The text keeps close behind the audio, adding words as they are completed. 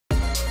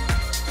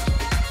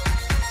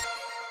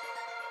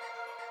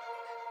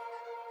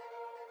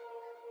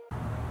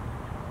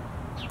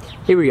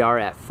Here we are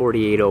at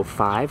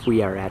 4805.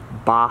 We are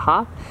at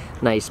Baha.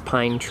 Nice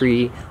pine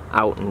tree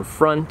out in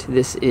front.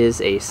 This is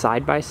a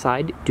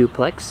side-by-side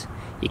duplex.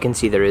 You can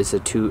see there is a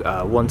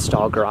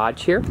one-stall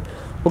garage here.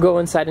 We'll go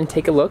inside and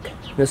take a look.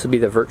 This will be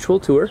the virtual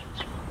tour.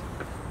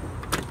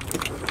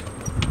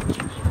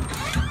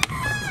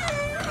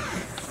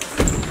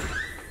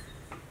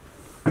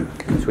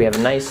 So we have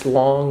a nice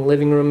long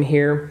living room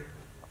here.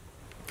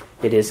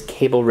 It is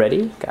cable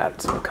ready.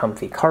 Got some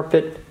comfy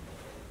carpet.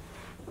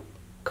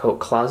 Coat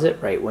closet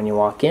right when you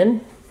walk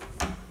in.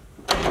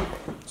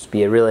 This will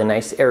be a really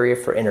nice area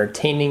for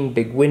entertaining.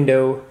 Big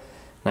window,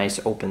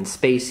 nice open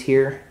space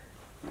here.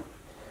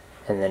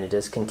 And then it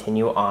does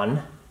continue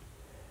on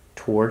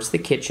towards the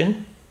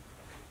kitchen.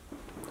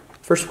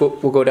 First we'll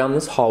go down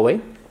this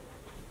hallway.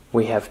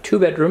 We have 2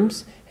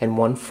 bedrooms and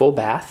 1 full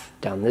bath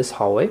down this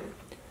hallway.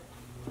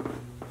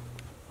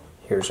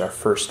 Here's our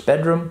first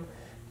bedroom.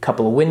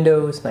 Couple of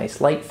windows, nice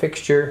light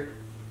fixture.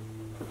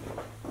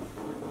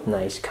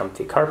 Nice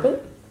comfy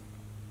carpet.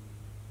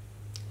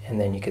 And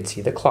then you can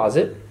see the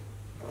closet.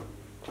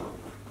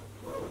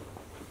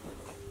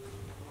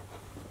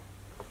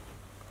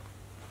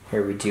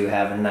 Here we do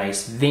have a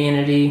nice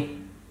vanity,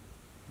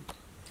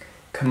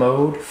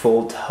 commode,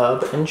 full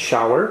tub and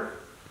shower.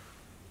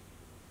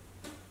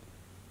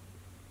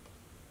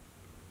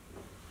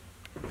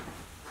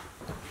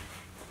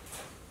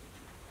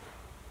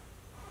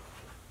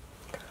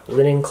 Got a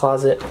linen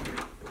closet.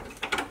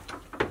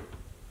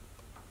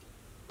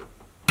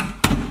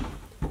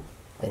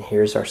 And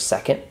here's our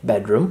second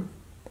bedroom.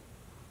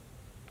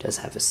 It does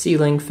have a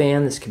ceiling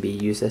fan. This could be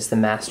used as the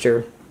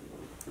master.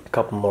 A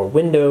couple more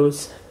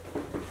windows.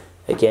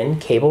 Again,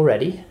 cable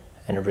ready,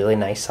 and a really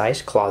nice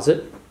sized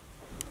closet.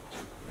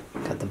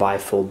 Got the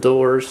bifold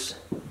doors.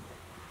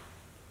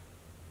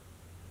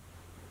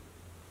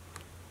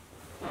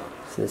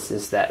 So this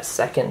is that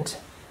second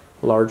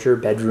larger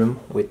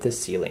bedroom with the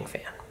ceiling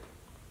fan.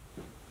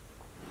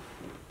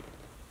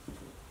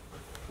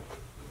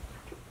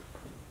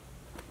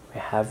 We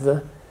have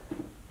the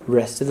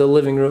rest of the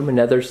living room,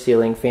 another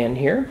ceiling fan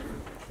here.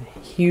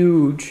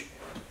 Huge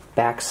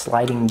back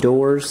sliding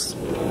doors.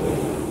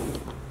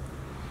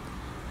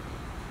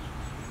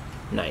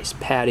 Nice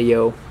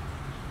patio.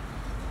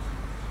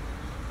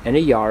 And a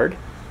yard.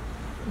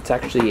 It's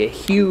actually a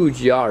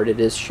huge yard. It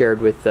is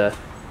shared with the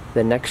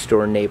next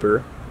door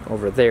neighbor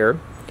over there.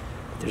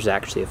 There's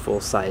actually a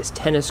full-size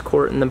tennis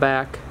court in the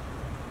back.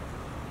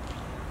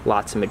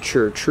 Lots of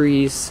mature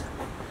trees.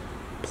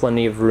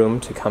 Plenty of room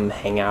to come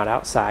hang out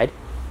outside.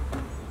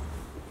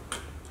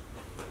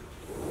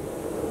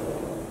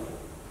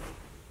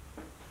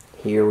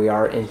 Here we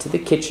are into the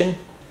kitchen.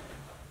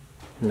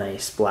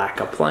 Nice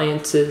black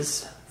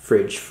appliances,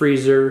 fridge,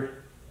 freezer.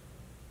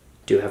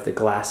 Do have the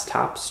glass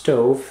top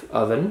stove,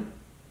 oven,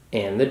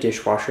 and the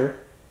dishwasher.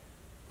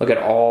 Look at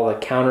all the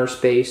counter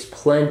space,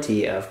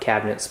 plenty of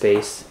cabinet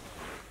space.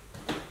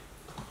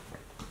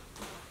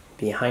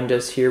 Behind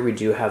us here we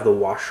do have the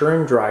washer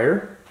and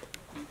dryer.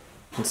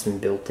 And some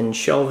built-in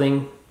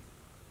shelving.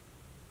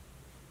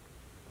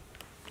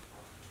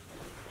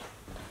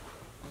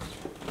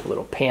 A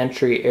little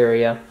pantry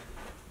area.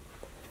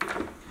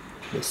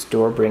 This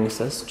door brings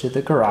us to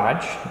the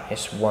garage.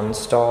 Nice one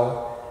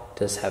stall.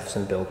 Does have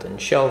some built-in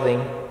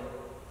shelving.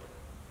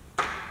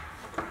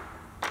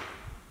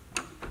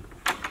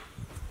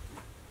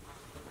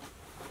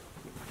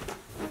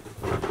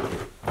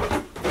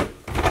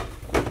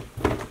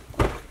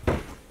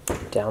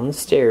 Down the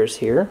stairs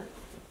here.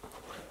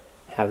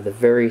 Have the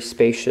very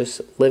spacious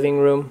living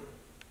room,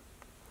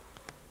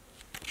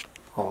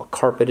 all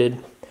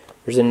carpeted.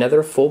 There's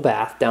another full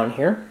bath down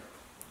here.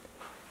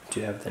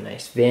 Do have the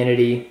nice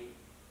vanity.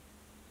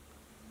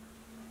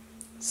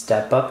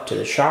 Step up to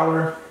the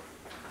shower.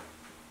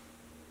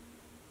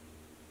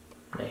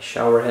 Nice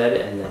shower head,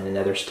 and then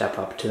another step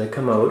up to the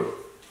commode.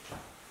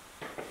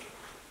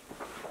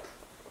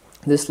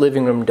 This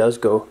living room does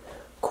go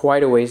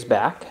quite a ways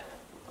back.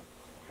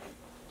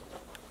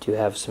 Do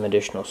have some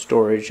additional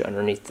storage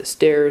underneath the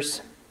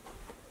stairs.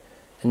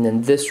 And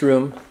then this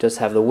room does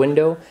have the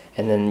window,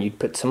 and then you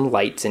put some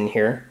lights in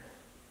here.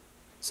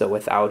 So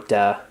without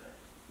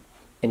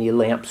any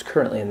lamps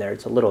currently in there,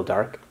 it's a little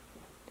dark.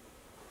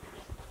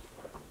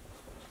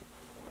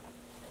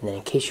 And then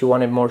in case you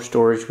wanted more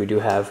storage, we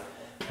do have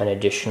an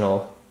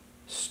additional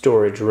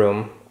storage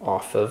room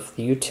off of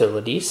the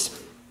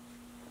utilities.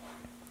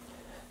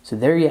 So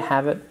there you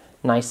have it.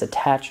 Nice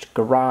attached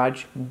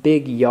garage,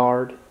 big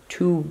yard,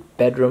 2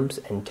 bedrooms,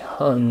 and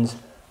tons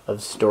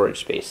of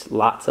storage space.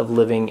 Lots of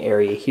living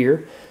area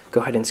here.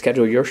 Go ahead and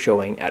schedule your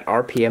showing at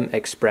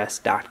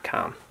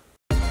rpmexpress.com.